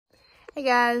Hey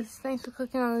guys, thanks for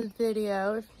clicking on this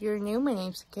video. If you're new, my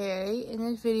name's Carrie, and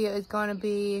this video is going to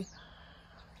be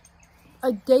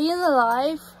a day in the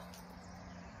life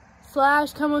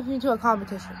 / come with me to a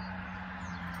competition.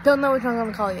 Don't know which one I'm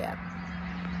going to call it yet.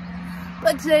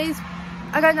 But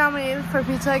I got nominated for a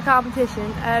Pizza Hut competition.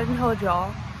 I haven't told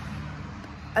y'all.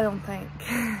 I don't think.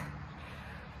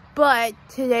 But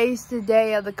today's the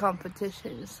day of the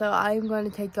competition, so I'm going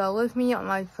to take y'all with me on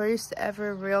my first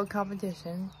ever real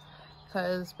competition.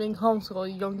 Because being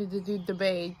homeschooled, you don't get to do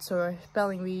debates or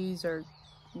spelling bees or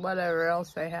whatever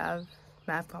else they have.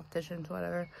 Math competitions,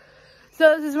 whatever.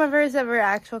 So this is my first ever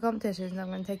actual competition. So I'm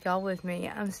going to take y'all with me.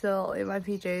 I'm still in my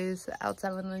PJs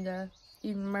outside with Linda,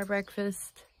 eating my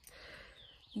breakfast.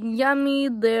 Yummy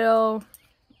little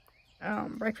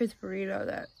breakfast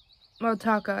burrito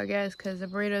taco, I guess, because the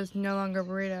burrito is no longer a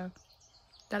burrito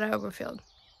that I overfilled.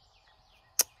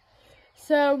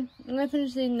 So, I'm going to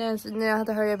finish eating this, and then I have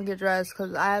to hurry up and get dressed,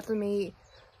 because I have to meet,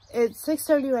 it's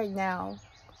 6:30 right now.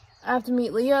 I have to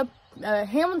meet Leah at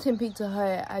Hamilton Pizza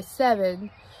Hut at 7,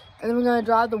 and then we're going to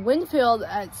drive to Winfield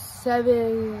at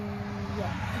 7,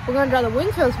 yeah. We're going to drive to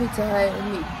Winfield's Pizza Hut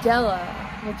and meet Della,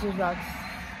 which is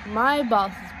my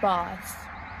boss's boss.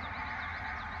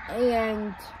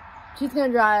 And she's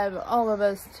going to drive all of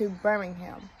us to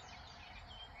Birmingham,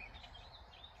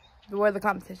 where the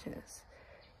competition is.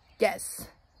 Yes.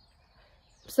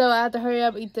 So I have to hurry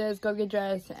up, eat this, go get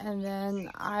dressed, and then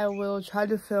I will try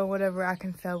to film whatever I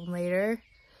can film later.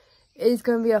 It's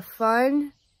going to be a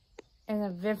fun and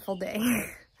eventful day.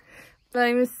 But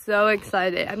I'm so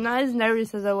excited. I'm not as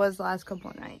nervous as I was the last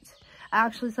couple of nights. I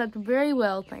actually slept very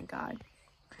well, thank God.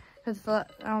 Because the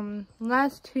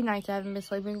last 2 nights I haven't been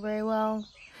sleeping very well.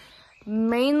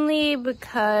 Mainly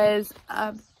because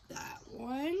of that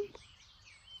one.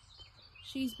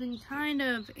 She's been kind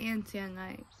of antsy at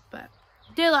night, but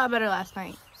did a lot better last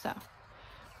night, so.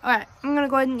 Alright, I'm gonna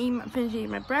go ahead and finish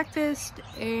eating my breakfast,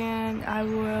 and I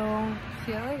will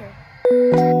see you later.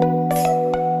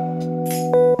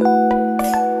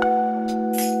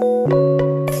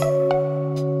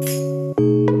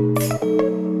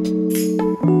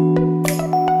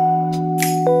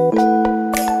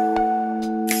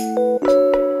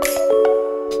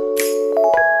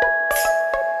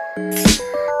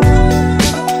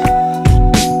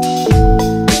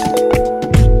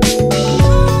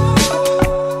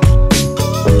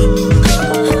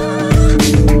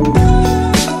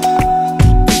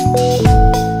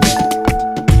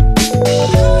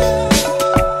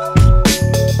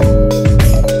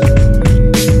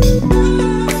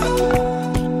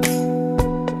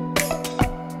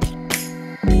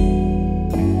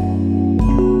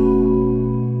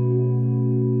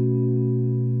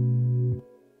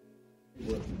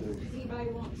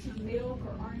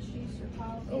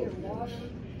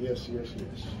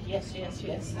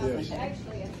 Yes.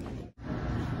 Actually,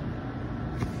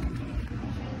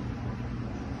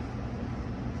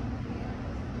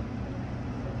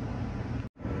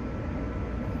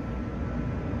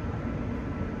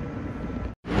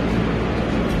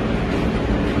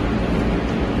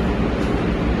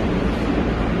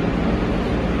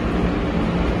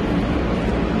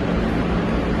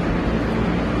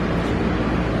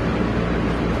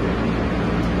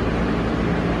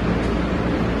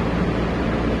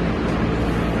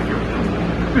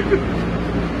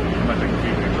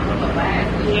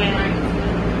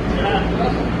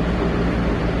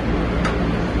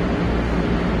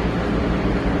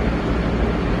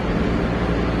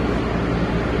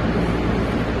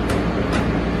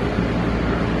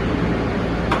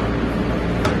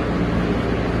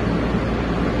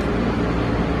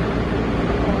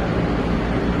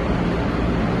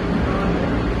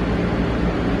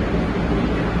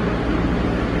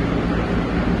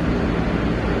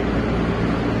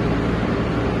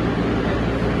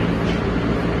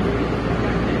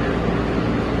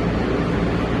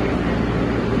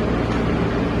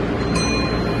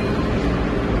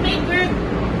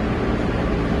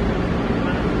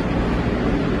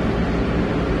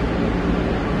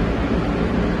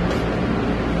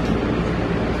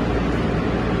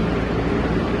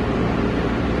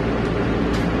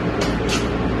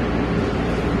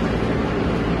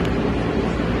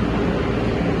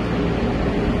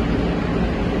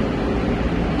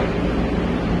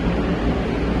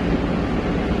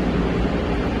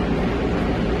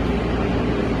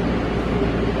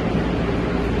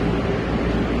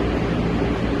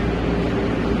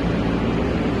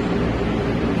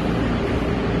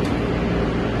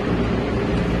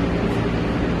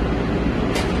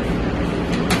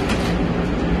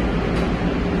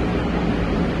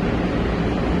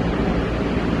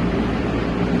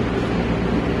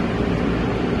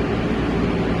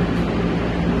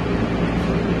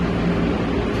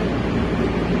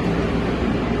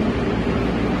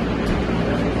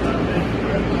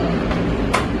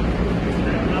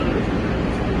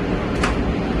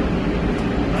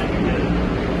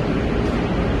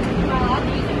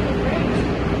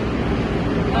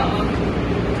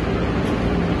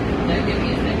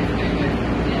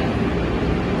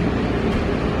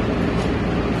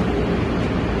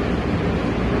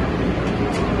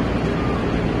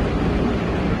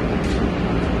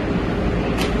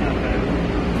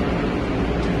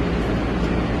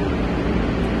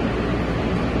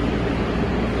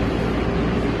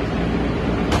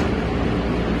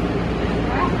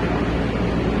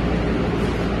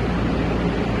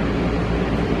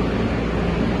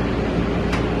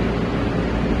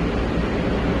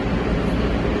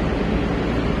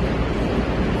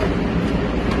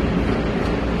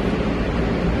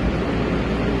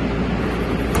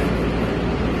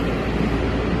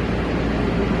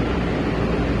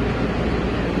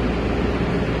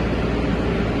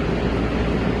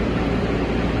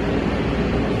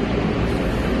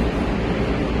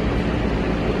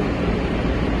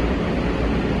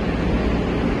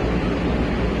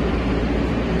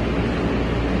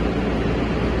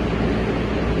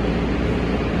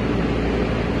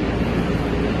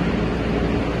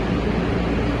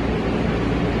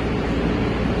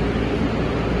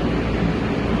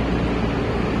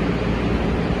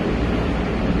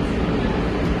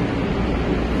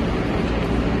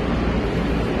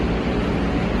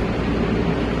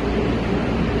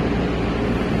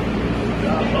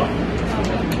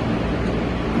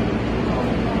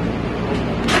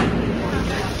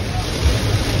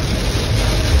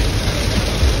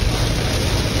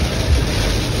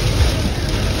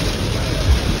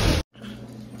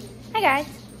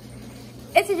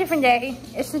 different day.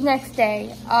 It's the next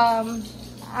day.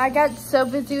 I got so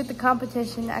busy with the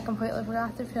competition that I completely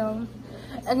forgot to film.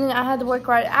 And then I had to work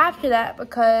right after that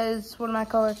because one of my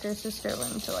coworkers' sister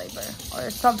went into labor. Or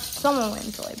someone went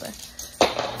into labor.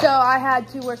 So I had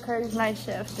to work her night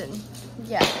shift and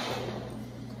yeah.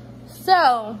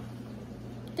 So,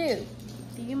 dude,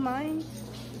 do you mind?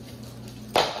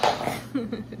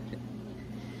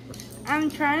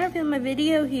 I'm trying to film a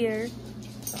video here.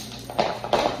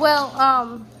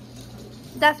 Well,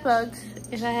 that's Bugs,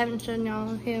 if I haven't shown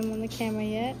y'all him on the camera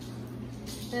yet.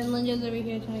 And Linda's over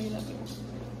here trying to get up here.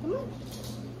 Come on.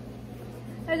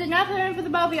 There's enough room for the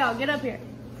both of y'all. Get up here.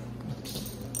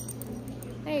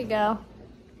 There you go.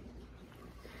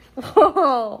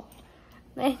 Whoa.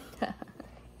 Linda.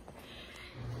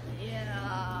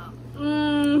 Yeah.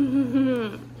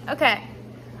 Okay.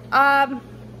 I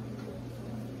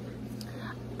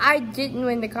didn't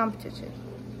win the competition.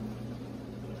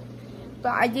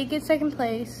 But I did get second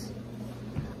place.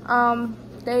 I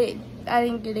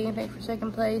didn't get anything for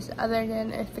second place other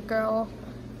than if the girl's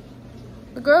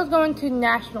going to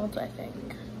nationals, I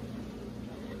think.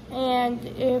 And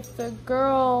if the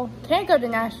girl can't go to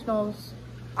nationals,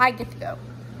 I get to go.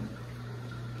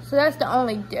 So that's the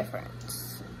only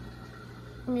difference.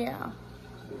 Yeah.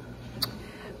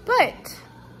 But,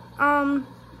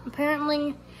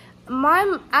 apparently,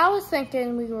 I was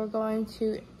thinking we were going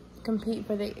to compete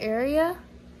for the area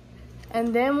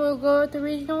and then we'll go at the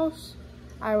regionals.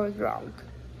 I was wrong.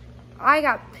 I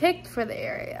got picked for the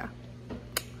area.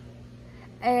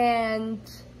 And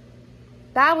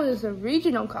that was a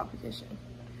regional competition.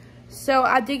 So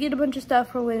I did get a bunch of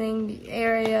stuff for winning the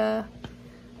area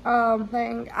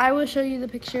thing. I will show you the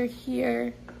picture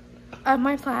here of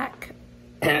my plaque.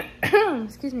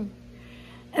 Excuse me.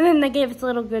 And then they gave us a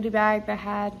little goodie bag that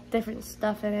had different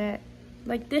stuff in it.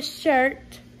 Like this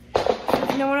shirt.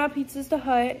 You know what, our Pizza's the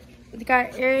Hut. It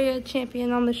got area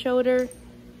champion on the shoulder.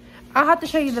 I'll have to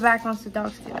show you the back once the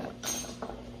dogs get up.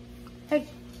 Hey,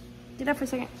 get up for a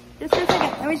second. Just for a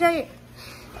second. Let me show you.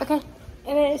 Okay.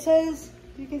 And then it says,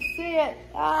 you can see it.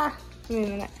 Give me a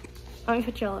minute. Let me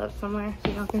put y'all up somewhere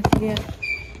so y'all can see it.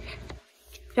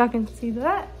 Y'all can see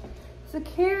that.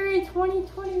 Sakari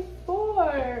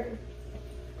 2024.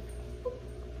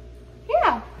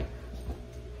 Yeah.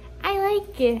 I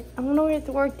like it. I'm gonna wear it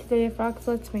to work today if Rox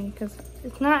lets me because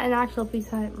it's not an actual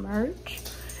Pizza Hut merch.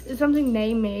 It's something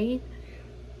they made,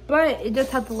 but it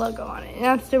just has the logo on it, and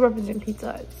I still represent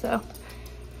Pizza Hut, so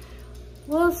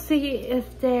we'll see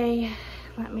if they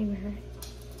let me wear it.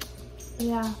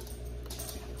 Yeah.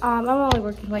 I'm only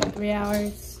working like 3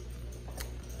 hours.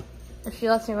 If she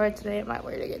lets me wear it today, I might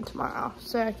wear it again tomorrow,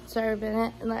 so I can serve in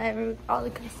it and let all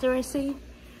the customers see.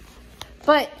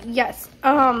 But yes,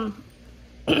 I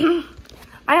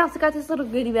also got this little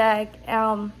goodie bag.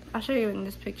 I'll show you in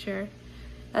this picture.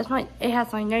 It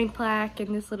has my name plaque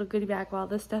and this little goodie bag with all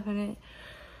this stuff in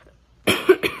it.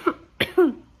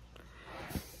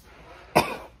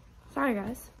 Sorry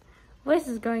guys, voice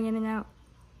is going in and out.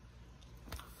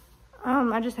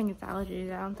 I just think it's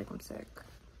allergies. I don't think I'm sick.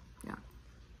 Yeah.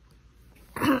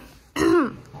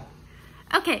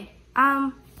 Okay.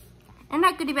 And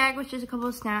that goodie bag was just a couple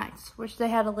of snacks, which they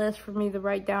had a list for me to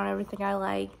write down everything I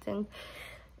liked, and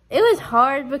it was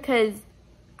hard because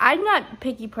I'm not a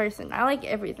picky person. I like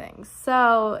everything.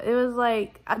 So it was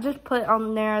like, I just put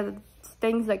on there the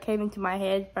things that came into my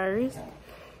head first.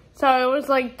 So it was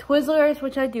like Twizzlers,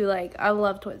 which I do like. I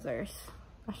love Twizzlers.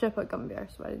 I should have put gummy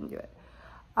bears, but I didn't do it.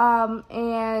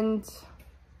 And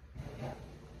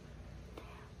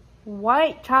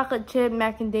white chocolate chip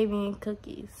macadamia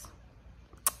cookies.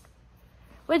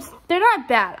 Which, they're not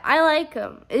bad. I like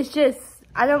them. It's just,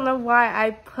 I don't know why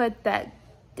I put that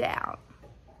down.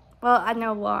 Well, I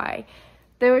know why.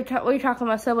 We were talking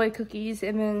about Subway cookies,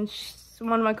 and then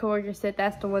one of my coworkers said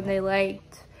that's the one they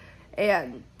liked.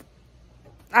 And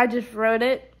I just wrote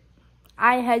it.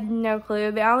 I had no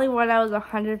clue. The only one I was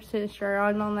 100% sure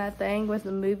on that thing was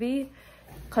the movie.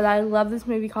 Because I love this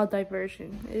movie called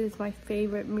Diversion. It is my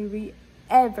favorite movie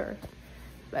ever.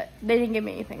 But they didn't give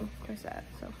me anything for that,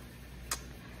 so.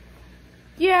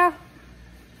 Yeah.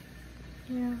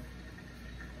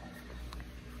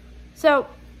 So,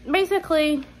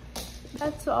 basically,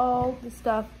 that's all the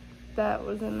stuff that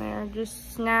was in there.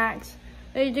 Just snacks.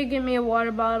 They did give me a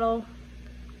water bottle.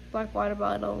 Black water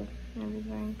bottle and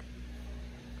everything.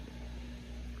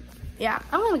 Yeah,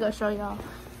 I'm gonna go show y'all.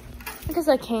 Because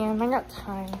I can. I got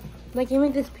time. They gave me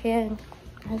this pen.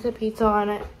 It has a pizza on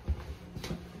it.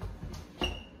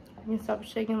 I can stop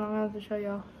shaking my mouth to show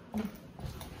y'all.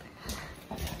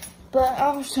 But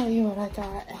I'll show you what I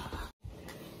got.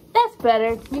 That's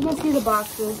better. You can see the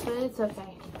boxes, but it's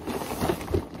okay.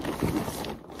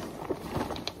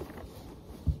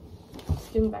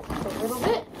 zoom back just a little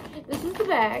bit. This is the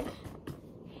bag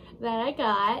that I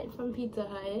got from Pizza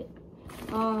Hut.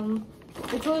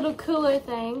 It's a little cooler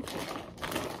thing.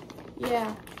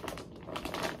 Yeah.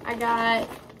 I got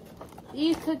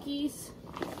these cookies.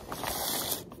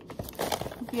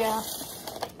 Yeah.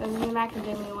 The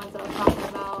macadamia ones I was talking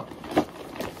about.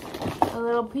 A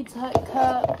little Pizza Hut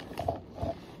cup.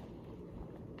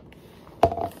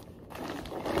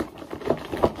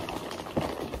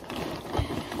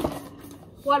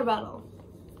 Water bottle.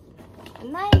 A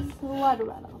nice water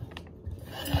bottle.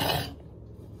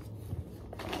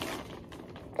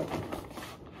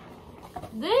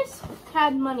 This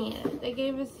had money in it. They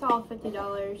gave us all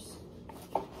 $50.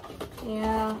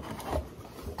 Yeah.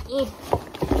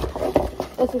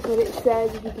 This is what it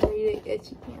says. If you can read it,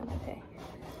 yes you can. Okay.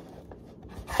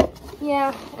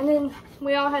 Yeah, and then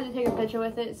we all had to take a picture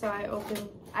with it, so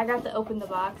I got to open the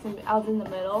box, and I was in the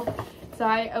middle. So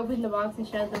I opened the box and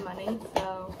showed the money,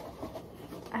 so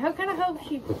I kind of hope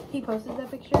he posted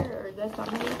that picture or does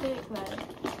something with it, but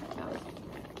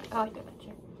I like that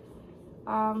picture.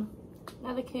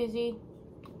 Another koozie.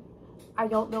 I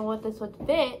don't know what this would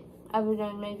fit other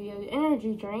than maybe an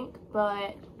energy drink,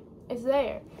 but it's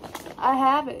there. I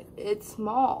have it. It's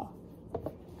small.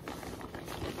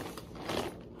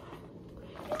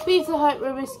 Pizza Hut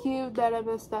Rubik's Cube that I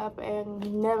messed up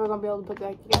and never gonna be able to put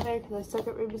that together because I suck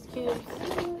at Rubik's Cube.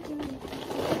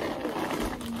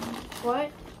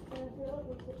 What?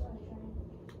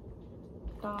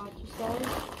 What you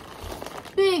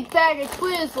said? Big bag of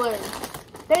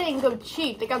Twizzlers. They didn't go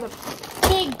cheap. They got the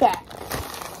big bag.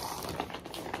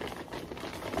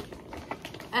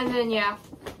 And then yeah,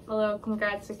 a little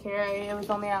congrats to Carrie. It was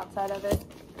on the outside of it.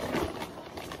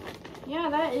 Yeah,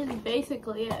 that is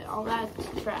basically it. All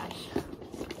that's trash.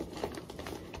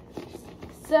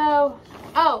 So,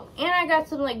 oh, and I got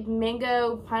some like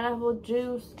mango pineapple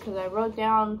juice because I wrote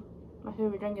down my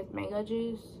favorite drink is mango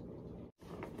juice.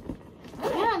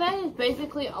 Yeah, that is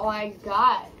basically all I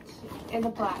got in the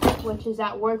plaque, which is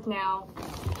at work now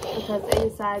because they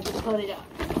decided to put it up.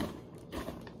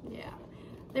 Yeah,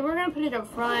 they were gonna put it up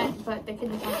front, but they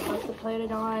couldn't find a place to put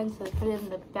it on, so they put it in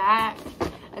the back.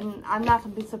 And I'm not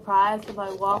going to be surprised if I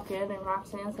walk in and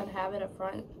Roxanne's going to have it up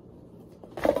front.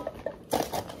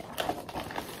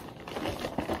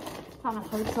 Yeah. Kind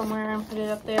of put it somewhere and put it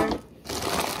up there.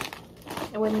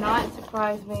 It would not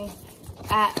surprise me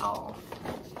at all.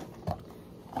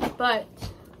 But,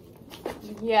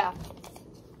 yeah.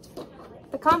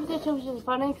 The competition was just a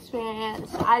fun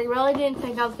experience. I really didn't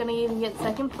think I was going to even get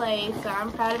second place, so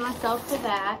I'm proud of myself for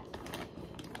that.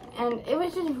 And it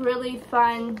was just really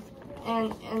fun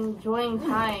and enjoying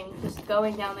time just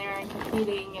going down there and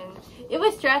competing, and it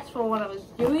was stressful when I was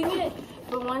doing it,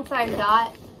 but once I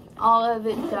got all of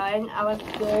it done, I was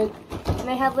good. And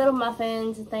they had little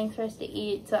muffins and things for us to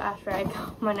eat, so after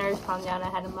my nerves calmed down, I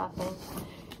had a muffin.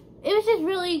 It was just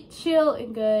really chill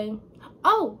and good.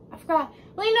 Oh, I forgot.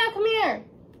 Lena, come here.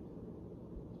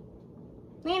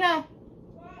 Lena,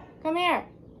 come here.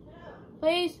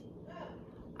 Please.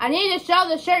 I need to show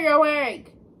the shirt you're wearing.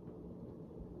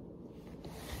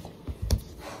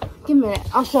 Give me a minute,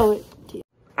 I'll show it to you.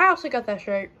 I also got that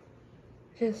shirt.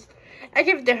 I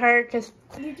give it to her because...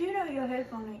 You do know your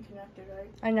headphone ain't connected,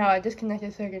 right? I know, I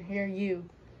disconnected so I can hear you.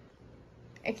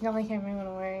 I can only hear me when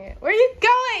I'm wearing it. Where are you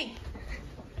going?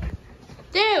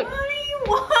 Dude! What do you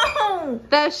want?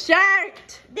 The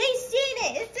shirt! They seen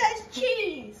it. It says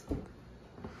cheese.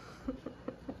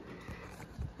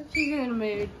 She's in a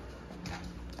mood.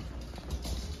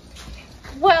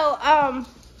 Well,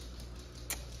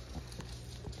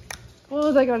 what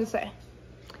was I going to say?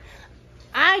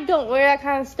 I don't wear that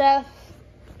kind of stuff.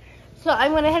 So I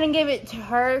went ahead and gave it to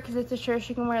her because it's a shirt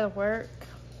she can wear to work.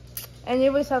 And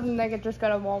it was something that I could just go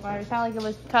to Walmart. It's not like it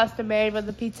was custom made with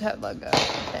the Pizza Hut logo or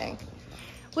anything.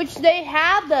 Which they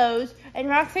have those. And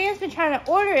Roxanne's been trying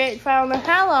to order it for I don't know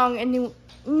how long and it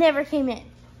never came in.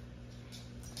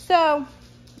 So,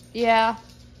 yeah.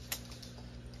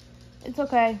 It's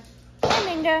okay. Hey,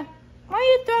 Minga. Why are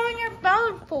you throwing your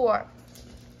phone for?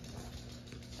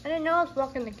 I didn't know I was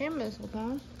blocking the camera this whole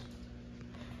time.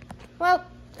 Well,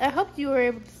 I hope you were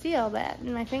able to see all that.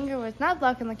 And my finger was not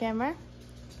blocking the camera.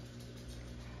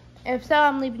 If so,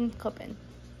 I'm leaving the clip in.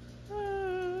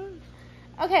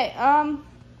 Okay,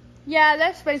 yeah,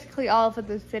 that's basically all for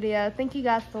this video. Thank you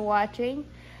guys for watching.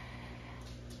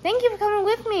 Thank you for coming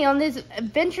with me on this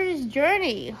adventurous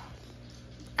journey.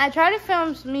 I tried to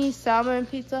film me some in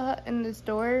Pizza Hut in the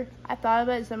store. I thought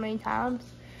about it so many times.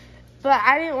 But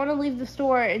I didn't want to leave the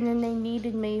store and then they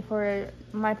needed me for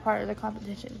my part of the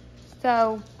competition.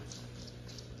 So,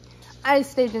 I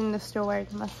stayed in the store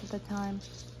most of the time.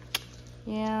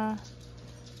 Yeah.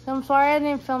 So I'm sorry I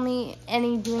didn't film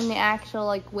any doing the actual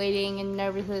like waiting and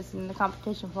nervousness in the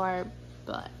competition part,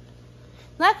 but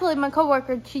luckily my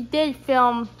coworker, she did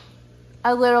film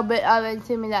a little bit of it and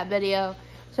send me that video,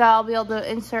 so I'll be able to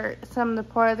insert some of the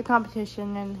part of the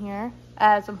competition in here,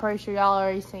 as I'm pretty sure y'all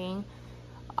already seen.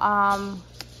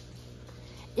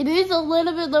 It is a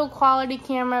little bit low quality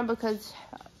camera because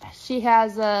she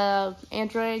has a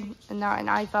Android and not an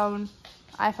iPhone.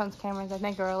 iPhone's cameras I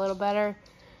think are a little better.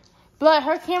 But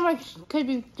her camera could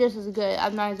be just as good.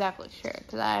 I'm not exactly sure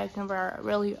because I've never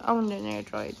really owned an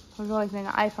Android. I've always been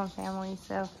an iPhone family,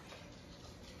 so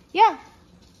yeah.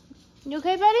 You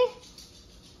okay, buddy?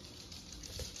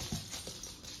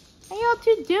 How y'all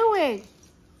two doing?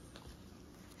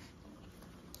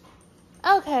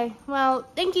 Okay, well,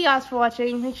 thank you guys for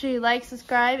watching. Make sure you like,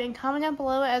 subscribe, and comment down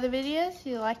below what other videos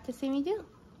you'd like to see me do.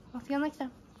 I'll see you next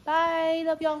time. Bye.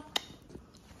 Love y'all.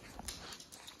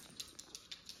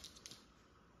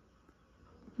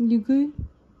 You good?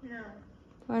 No.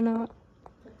 Why not?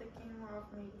 Put the camera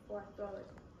off me before I throw it.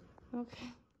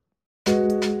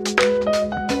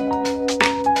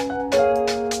 Okay.